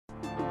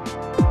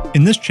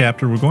In this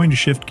chapter, we're going to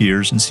shift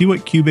gears and see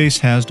what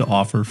Cubase has to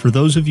offer for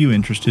those of you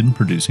interested in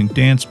producing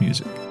dance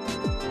music.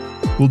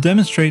 We'll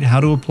demonstrate how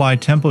to apply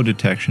tempo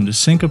detection to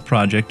sync a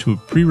project to a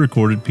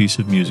pre-recorded piece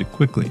of music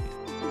quickly,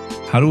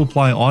 how to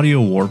apply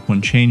audio warp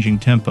when changing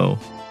tempo,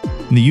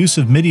 and the use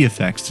of MIDI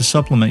effects to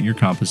supplement your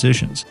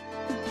compositions,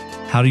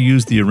 how to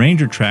use the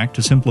arranger track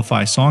to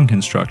simplify song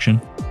construction,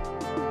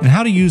 and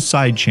how to use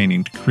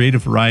sidechaining to create a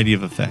variety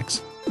of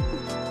effects,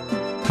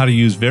 how to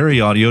use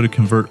VariAudio to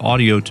convert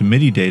audio to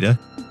MIDI data,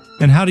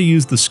 and how to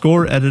use the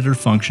score editor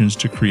functions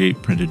to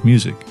create printed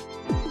music.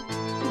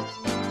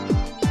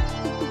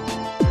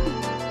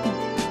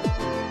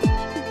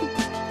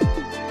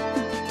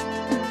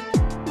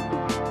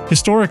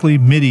 Historically,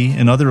 MIDI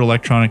and other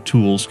electronic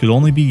tools could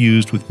only be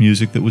used with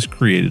music that was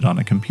created on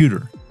a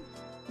computer.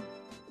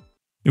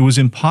 It was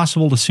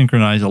impossible to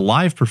synchronize a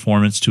live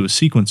performance to a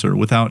sequencer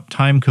without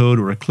timecode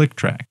or a click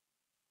track.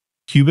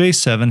 Cubase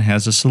 7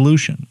 has a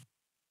solution.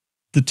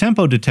 The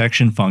tempo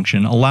detection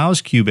function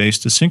allows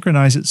Cubase to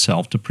synchronize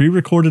itself to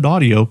pre-recorded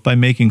audio by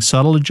making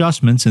subtle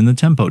adjustments in the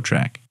tempo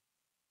track.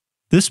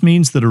 This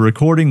means that a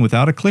recording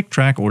without a click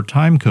track or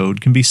timecode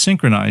can be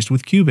synchronized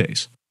with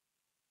Cubase.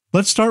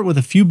 Let's start with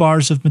a few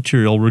bars of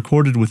material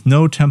recorded with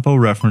no tempo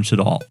reference at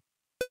all.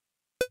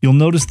 You'll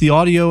notice the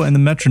audio and the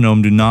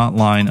metronome do not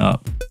line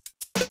up.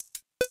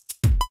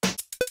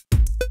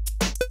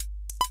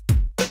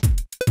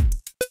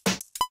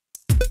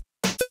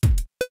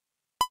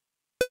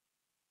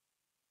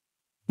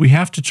 We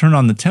have to turn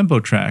on the tempo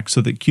track so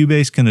that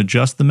Cubase can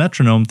adjust the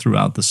metronome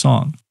throughout the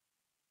song.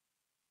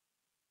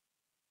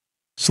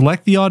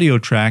 Select the audio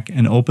track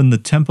and open the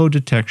tempo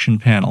detection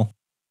panel.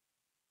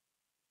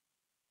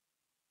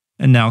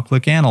 And now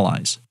click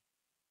Analyze.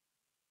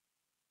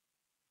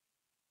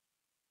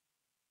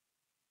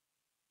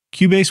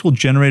 Cubase will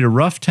generate a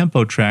rough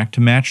tempo track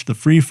to match the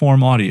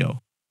freeform audio.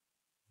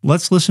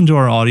 Let's listen to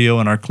our audio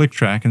and our click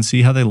track and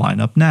see how they line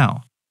up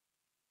now.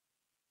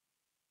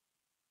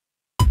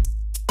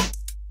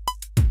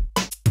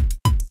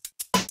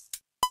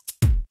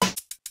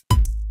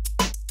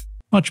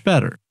 Much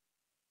better.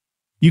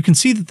 You can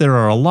see that there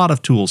are a lot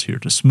of tools here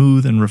to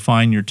smooth and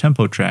refine your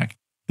tempo track,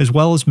 as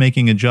well as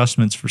making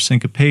adjustments for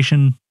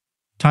syncopation,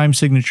 time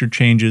signature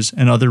changes,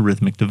 and other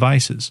rhythmic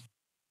devices.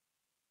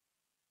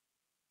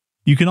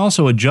 You can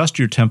also adjust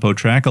your tempo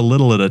track a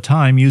little at a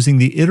time using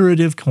the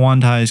iterative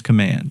quantize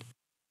command.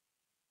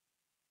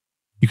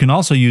 You can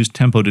also use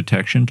tempo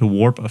detection to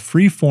warp a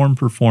free-form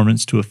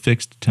performance to a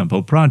fixed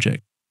tempo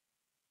project.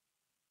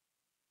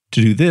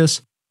 To do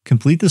this,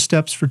 complete the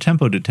steps for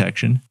tempo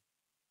detection,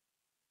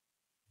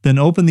 then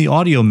open the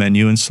audio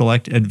menu and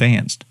select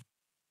Advanced.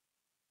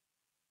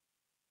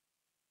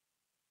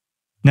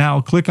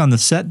 Now click on the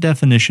Set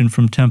Definition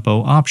from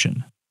Tempo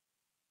option.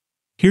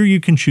 Here you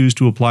can choose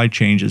to apply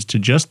changes to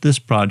just this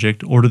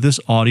project or to this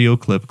audio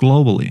clip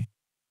globally.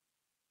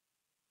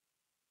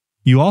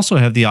 You also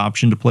have the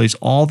option to place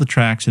all the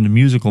tracks into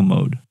musical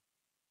mode,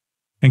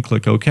 and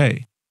click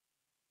OK.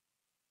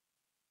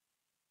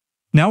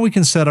 Now we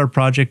can set our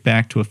project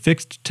back to a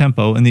fixed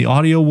tempo and the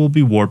audio will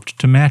be warped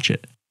to match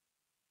it.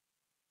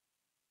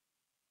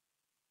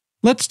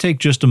 Let's take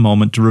just a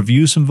moment to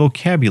review some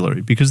vocabulary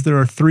because there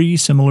are 3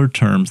 similar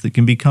terms that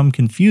can become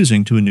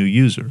confusing to a new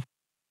user.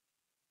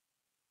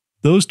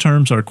 Those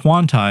terms are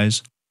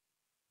quantize,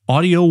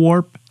 audio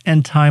warp,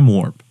 and time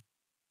warp.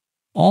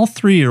 All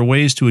 3 are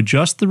ways to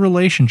adjust the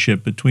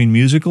relationship between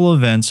musical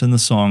events and the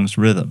song's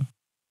rhythm.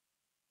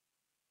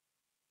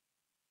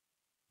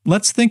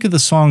 Let's think of the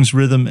song's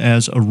rhythm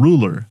as a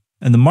ruler,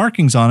 and the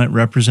markings on it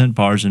represent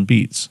bars and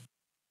beats.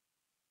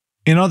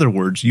 In other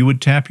words, you would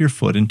tap your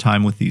foot in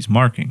time with these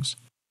markings.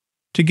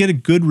 To get a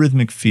good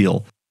rhythmic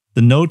feel,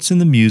 the notes in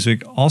the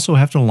music also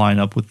have to line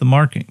up with the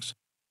markings.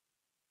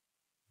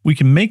 We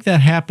can make that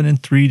happen in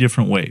 3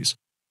 different ways.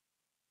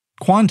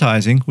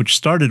 Quantizing, which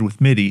started with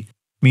MIDI,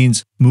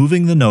 means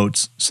moving the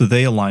notes so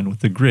they align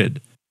with the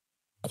grid.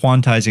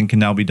 Quantizing can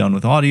now be done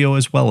with audio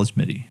as well as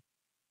MIDI.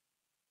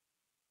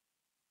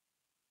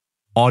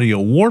 Audio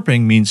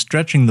warping means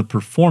stretching the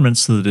performance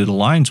so that it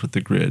aligns with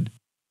the grid.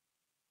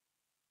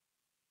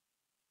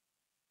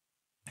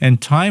 And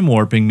time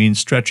warping means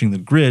stretching the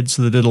grid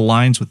so that it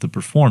aligns with the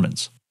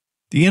performance.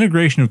 The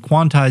integration of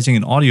quantizing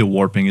and audio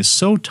warping is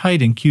so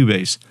tight in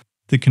Cubase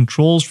that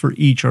controls for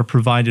each are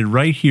provided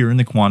right here in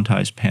the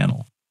Quantize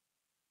panel.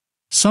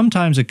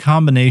 Sometimes a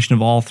combination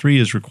of all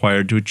 3 is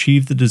required to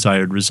achieve the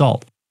desired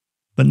result.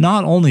 But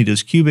not only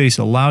does Cubase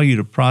allow you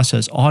to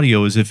process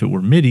audio as if it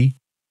were MIDI,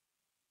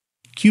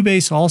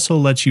 Cubase also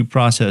lets you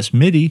process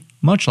MIDI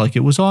much like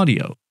it was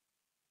audio.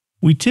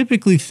 We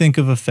typically think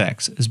of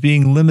effects as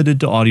being limited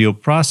to audio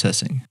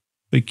processing,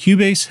 but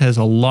Cubase has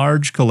a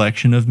large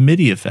collection of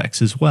MIDI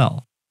effects as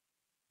well.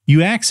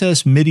 You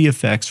access MIDI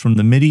effects from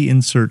the MIDI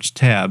Inserts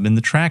tab in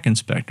the Track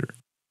Inspector.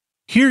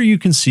 Here you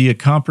can see a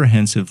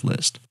comprehensive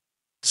list.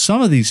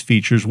 Some of these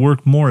features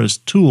work more as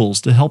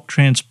tools to help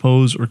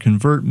transpose or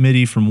convert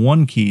MIDI from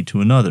one key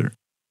to another.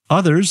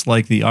 Others,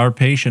 like the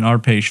Arpège and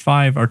Arpège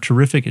 5, are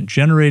terrific at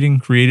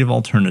generating creative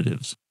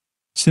alternatives.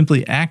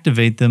 Simply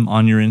activate them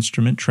on your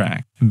instrument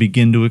track and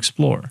begin to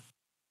explore.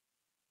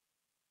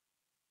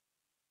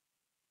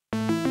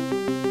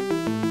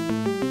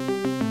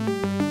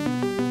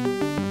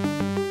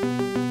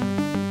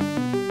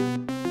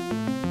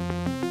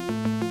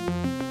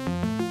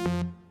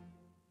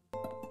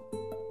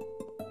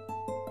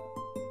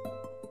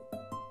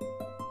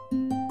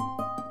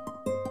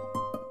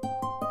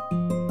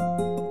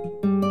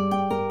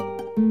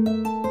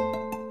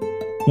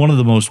 One of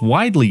the most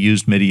widely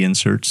used MIDI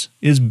inserts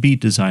is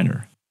Beat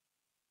Designer.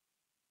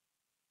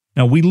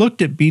 Now, we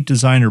looked at Beat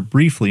Designer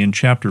briefly in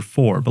Chapter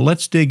 4, but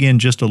let's dig in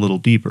just a little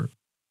deeper.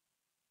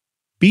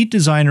 Beat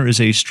Designer is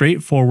a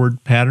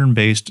straightforward,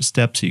 pattern-based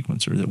step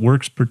sequencer that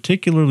works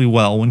particularly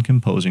well when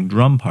composing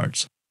drum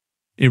parts.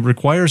 It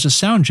requires a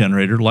sound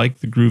generator like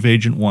the Groove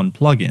Agent 1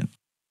 plugin.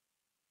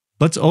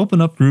 Let's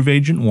open up Groove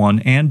Agent 1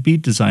 and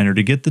Beat Designer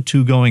to get the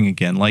two going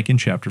again, like in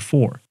Chapter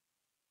 4.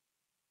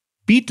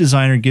 Beat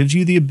Designer gives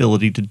you the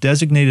ability to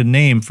designate a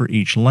name for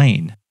each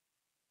lane,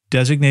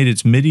 designate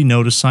its MIDI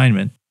note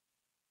assignment,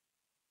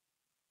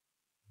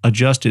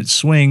 adjust its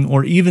swing,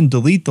 or even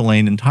delete the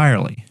lane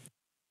entirely.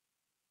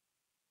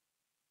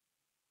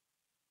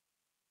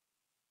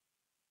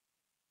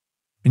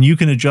 And you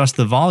can adjust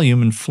the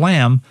volume and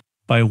flam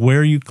by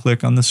where you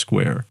click on the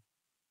square,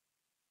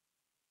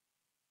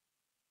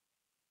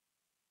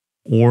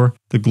 or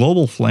the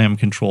global flam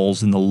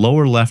controls in the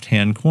lower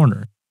left-hand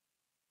corner.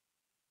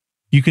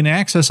 You can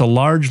access a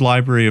large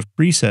library of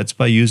presets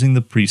by using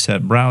the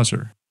preset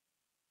browser.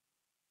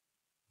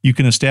 You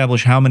can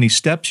establish how many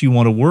steps you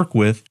want to work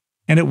with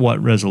and at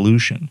what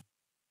resolution.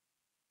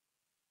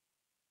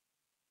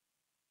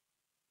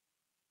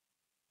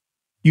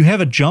 You have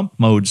a jump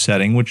mode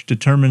setting which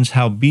determines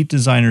how Beat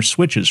Designer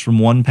switches from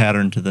one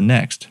pattern to the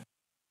next.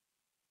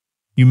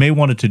 You may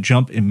want it to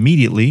jump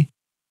immediately,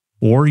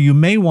 or you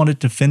may want it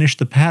to finish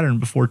the pattern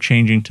before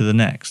changing to the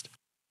next.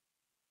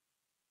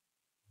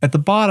 At the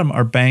bottom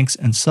are banks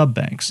and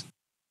subbanks.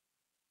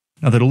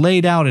 Now they're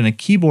laid out in a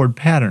keyboard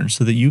pattern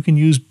so that you can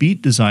use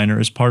Beat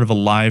Designer as part of a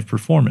live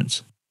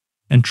performance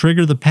and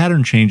trigger the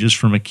pattern changes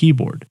from a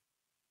keyboard.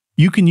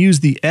 You can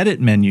use the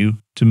Edit menu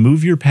to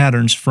move your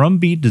patterns from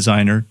Beat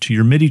Designer to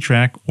your MIDI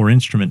track or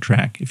instrument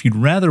track if you'd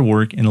rather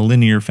work in a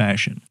linear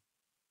fashion.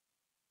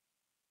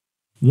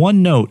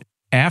 One note: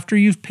 after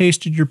you've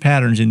pasted your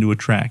patterns into a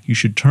track, you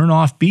should turn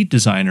off Beat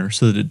Designer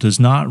so that it does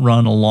not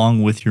run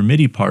along with your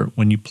MIDI part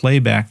when you play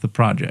back the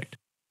project.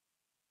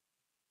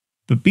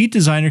 But Beat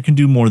Designer can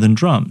do more than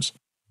drums.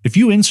 If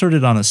you insert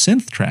it on a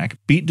synth track,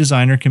 Beat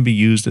Designer can be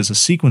used as a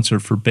sequencer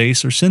for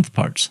bass or synth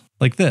parts,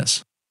 like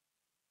this.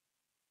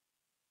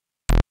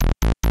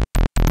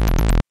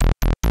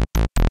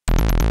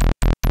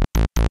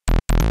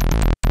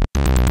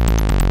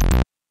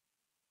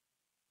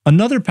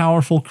 Another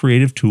powerful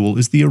creative tool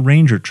is the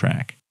Arranger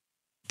track.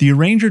 The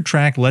Arranger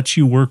track lets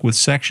you work with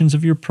sections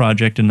of your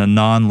project in a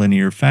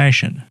non-linear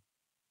fashion.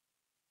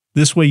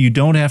 This way you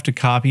don't have to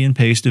copy and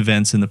paste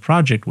events in the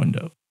project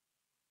window.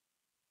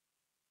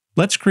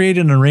 Let's create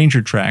an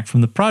Arranger track from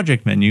the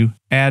Project menu,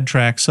 Add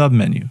Track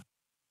submenu.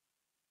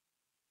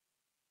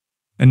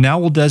 And now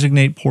we'll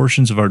designate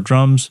portions of our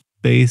drums,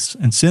 bass,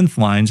 and synth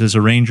lines as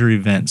Arranger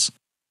events.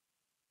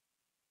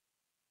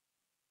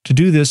 To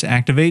do this,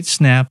 activate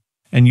Snap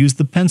and use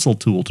the pencil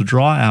tool to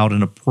draw out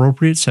an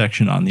appropriate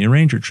section on the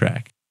Arranger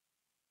track.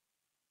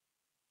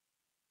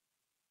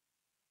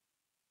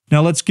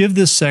 Now let's give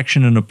this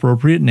section an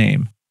appropriate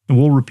name, and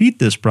we'll repeat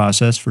this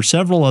process for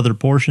several other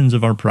portions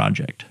of our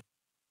project.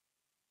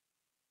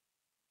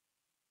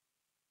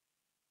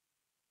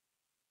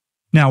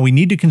 Now we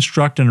need to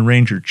construct an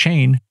Arranger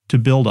chain to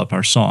build up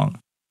our song.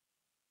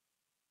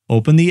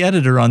 Open the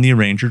editor on the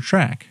Arranger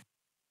track.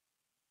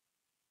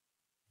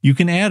 You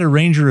can add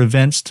Arranger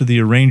events to the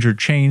Arranger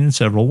chain in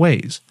several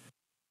ways.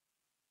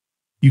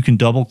 You can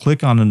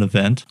double-click on an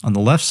event on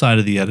the left side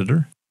of the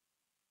editor,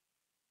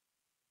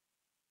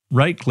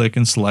 right-click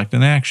and select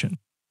an action.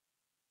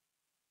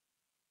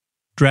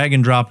 Drag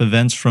and drop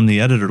events from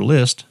the editor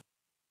list.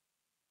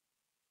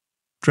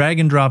 Drag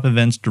and drop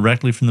events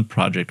directly from the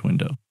project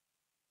window.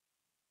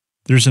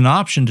 There's an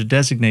option to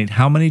designate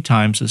how many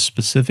times a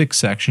specific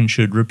section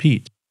should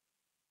repeat.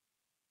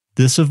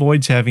 This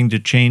avoids having to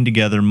chain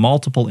together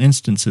multiple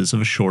instances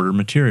of a shorter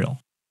material.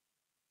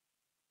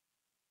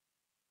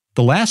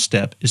 The last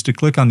step is to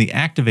click on the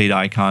Activate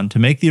icon to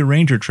make the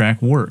Arranger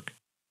track work.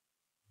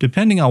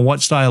 Depending on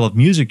what style of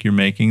music you're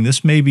making,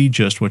 this may be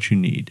just what you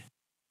need.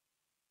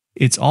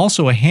 It's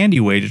also a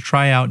handy way to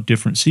try out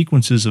different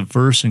sequences of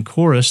verse and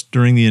chorus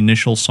during the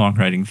initial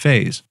songwriting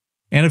phase.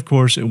 And of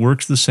course, it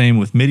works the same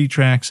with MIDI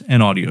tracks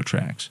and audio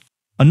tracks.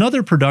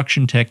 Another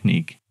production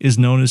technique is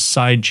known as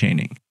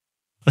sidechaining.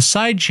 A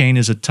sidechain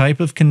is a type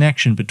of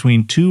connection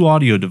between two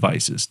audio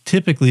devices,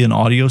 typically an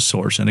audio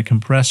source and a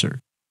compressor.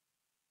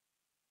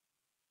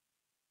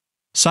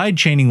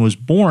 Sidechaining was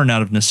born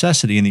out of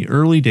necessity in the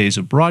early days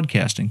of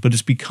broadcasting, but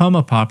has become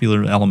a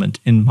popular element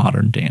in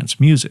modern dance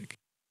music.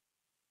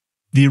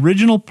 The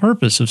original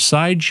purpose of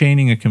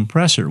sidechaining a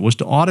compressor was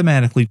to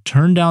automatically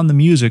turn down the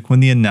music when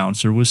the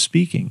announcer was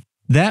speaking.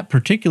 That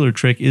particular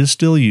trick is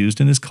still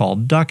used and is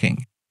called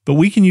ducking, but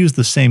we can use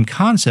the same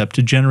concept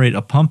to generate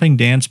a pumping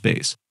dance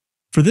bass.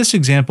 For this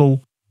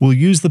example, we'll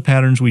use the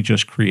patterns we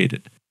just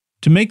created.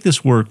 To make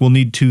this work, we'll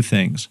need two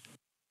things.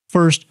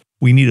 First,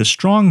 we need a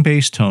strong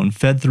bass tone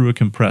fed through a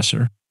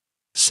compressor.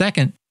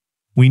 Second,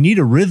 we need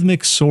a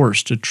rhythmic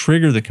source to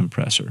trigger the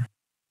compressor.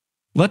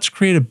 Let's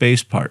create a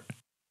bass part.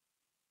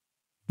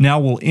 Now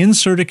we'll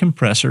insert a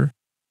compressor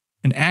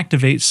and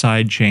activate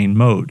sidechain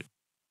mode.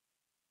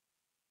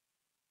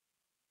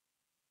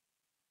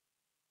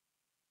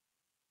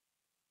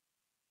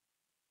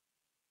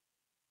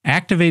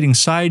 Activating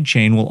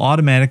sidechain will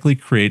automatically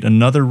create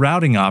another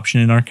routing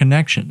option in our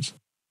connections.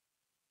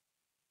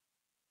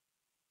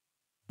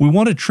 We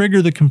want to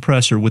trigger the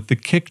compressor with the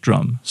kick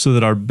drum so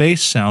that our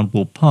bass sound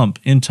will pump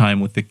in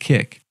time with the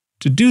kick.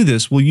 To do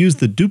this, we'll use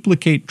the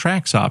duplicate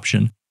tracks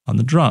option on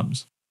the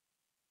drums.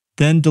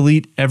 Then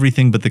delete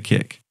everything but the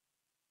kick.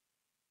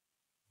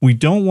 We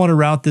don't want to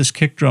route this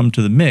kick drum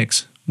to the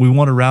mix, we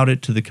want to route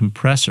it to the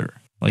compressor,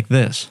 like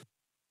this.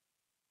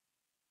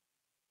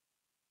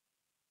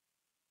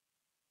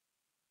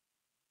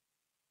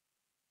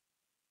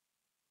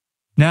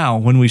 Now,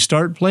 when we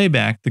start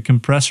playback, the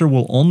compressor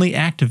will only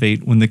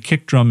activate when the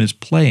kick drum is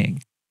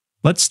playing.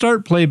 Let's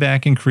start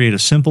playback and create a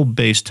simple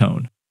bass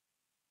tone.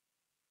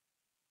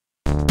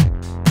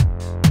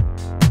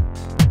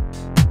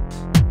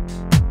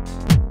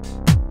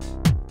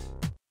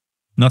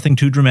 Nothing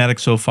too dramatic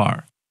so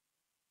far.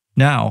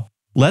 Now,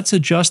 let's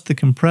adjust the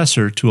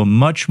compressor to a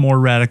much more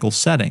radical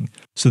setting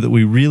so that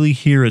we really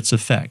hear its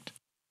effect.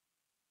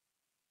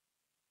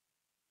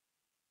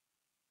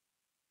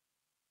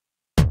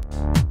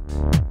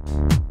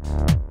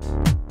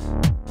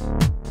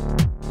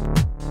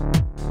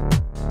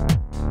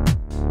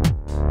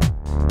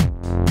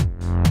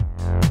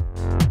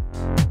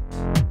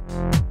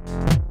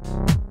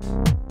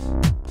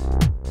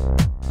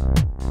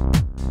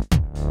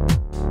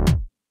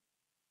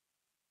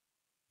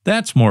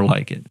 That's more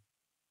like it.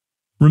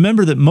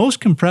 Remember that most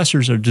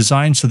compressors are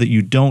designed so that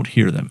you don't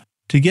hear them.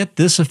 To get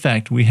this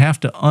effect, we have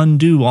to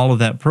undo all of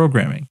that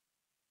programming.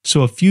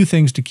 So a few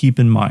things to keep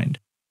in mind.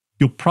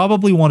 You'll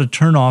probably want to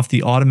turn off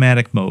the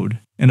automatic mode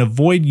and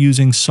avoid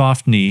using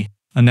soft knee,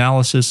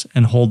 analysis,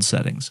 and hold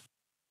settings.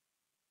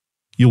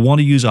 You'll want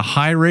to use a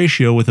high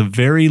ratio with a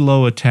very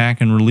low attack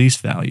and release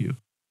value.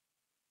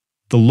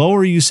 The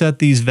lower you set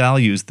these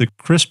values, the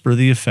crisper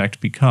the effect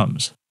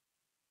becomes.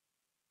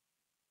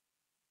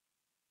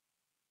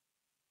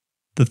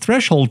 The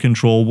threshold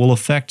control will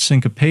affect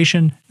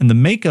syncopation, and the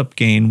makeup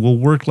gain will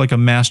work like a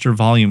master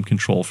volume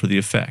control for the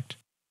effect.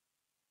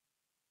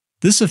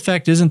 This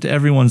effect isn't to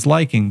everyone's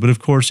liking, but of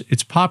course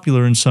it's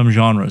popular in some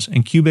genres,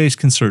 and Cubase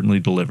can certainly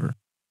deliver.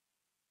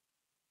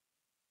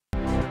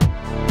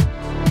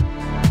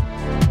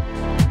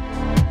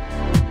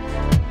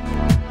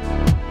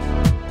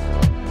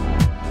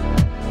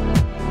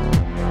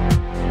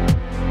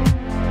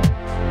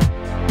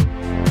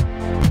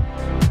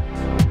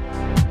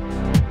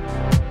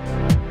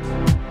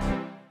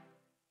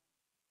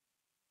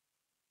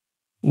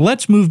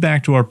 Let's move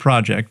back to our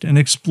project and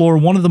explore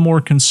one of the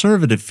more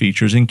conservative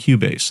features in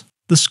Cubase,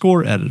 the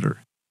score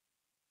editor.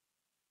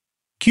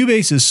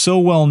 Cubase is so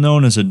well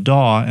known as a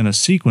DAW and a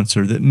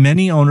sequencer that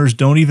many owners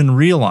don't even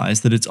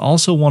realize that it's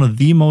also one of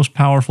the most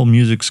powerful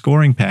music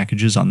scoring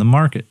packages on the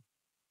market.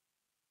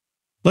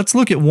 Let's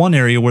look at one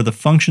area where the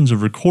functions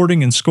of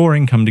recording and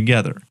scoring come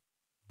together.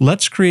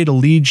 Let's create a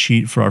lead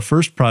sheet for our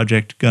first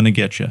project, Gonna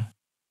Getcha.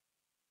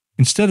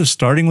 Instead of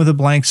starting with a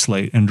blank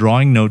slate and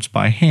drawing notes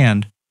by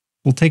hand,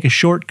 we'll take a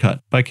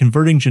shortcut by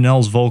converting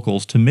Janelle's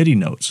vocals to MIDI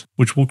notes,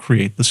 which will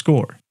create the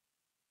score.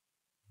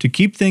 To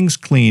keep things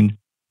clean,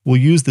 we'll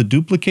use the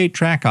duplicate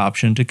track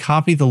option to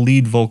copy the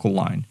lead vocal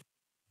line.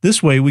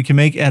 This way we can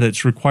make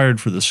edits required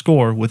for the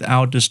score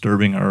without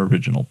disturbing our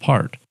original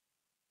part.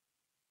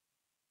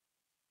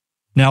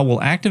 Now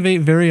we'll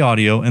activate Vary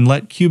Audio and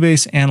let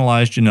Cubase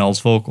analyze Janelle's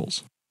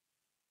vocals.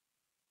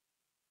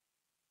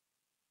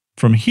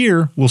 From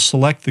here, we'll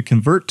select the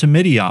Convert to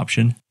MIDI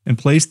option and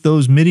place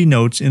those MIDI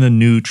notes in a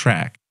new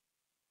track.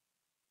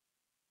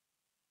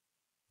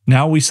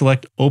 Now we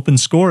select Open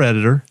Score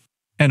Editor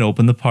and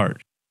open the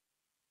part.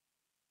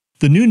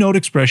 The new note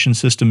expression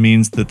system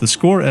means that the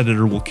score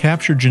editor will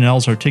capture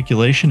Janelle's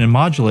articulation and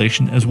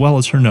modulation as well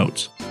as her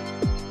notes.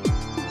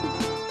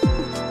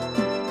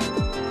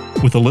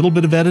 With a little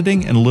bit of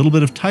editing and a little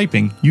bit of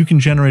typing, you can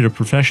generate a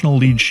professional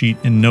lead sheet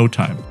in no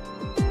time.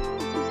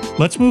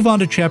 Let's move on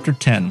to Chapter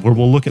 10, where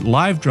we'll look at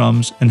live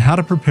drums and how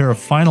to prepare a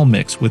final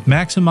mix with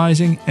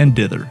maximizing and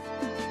dither.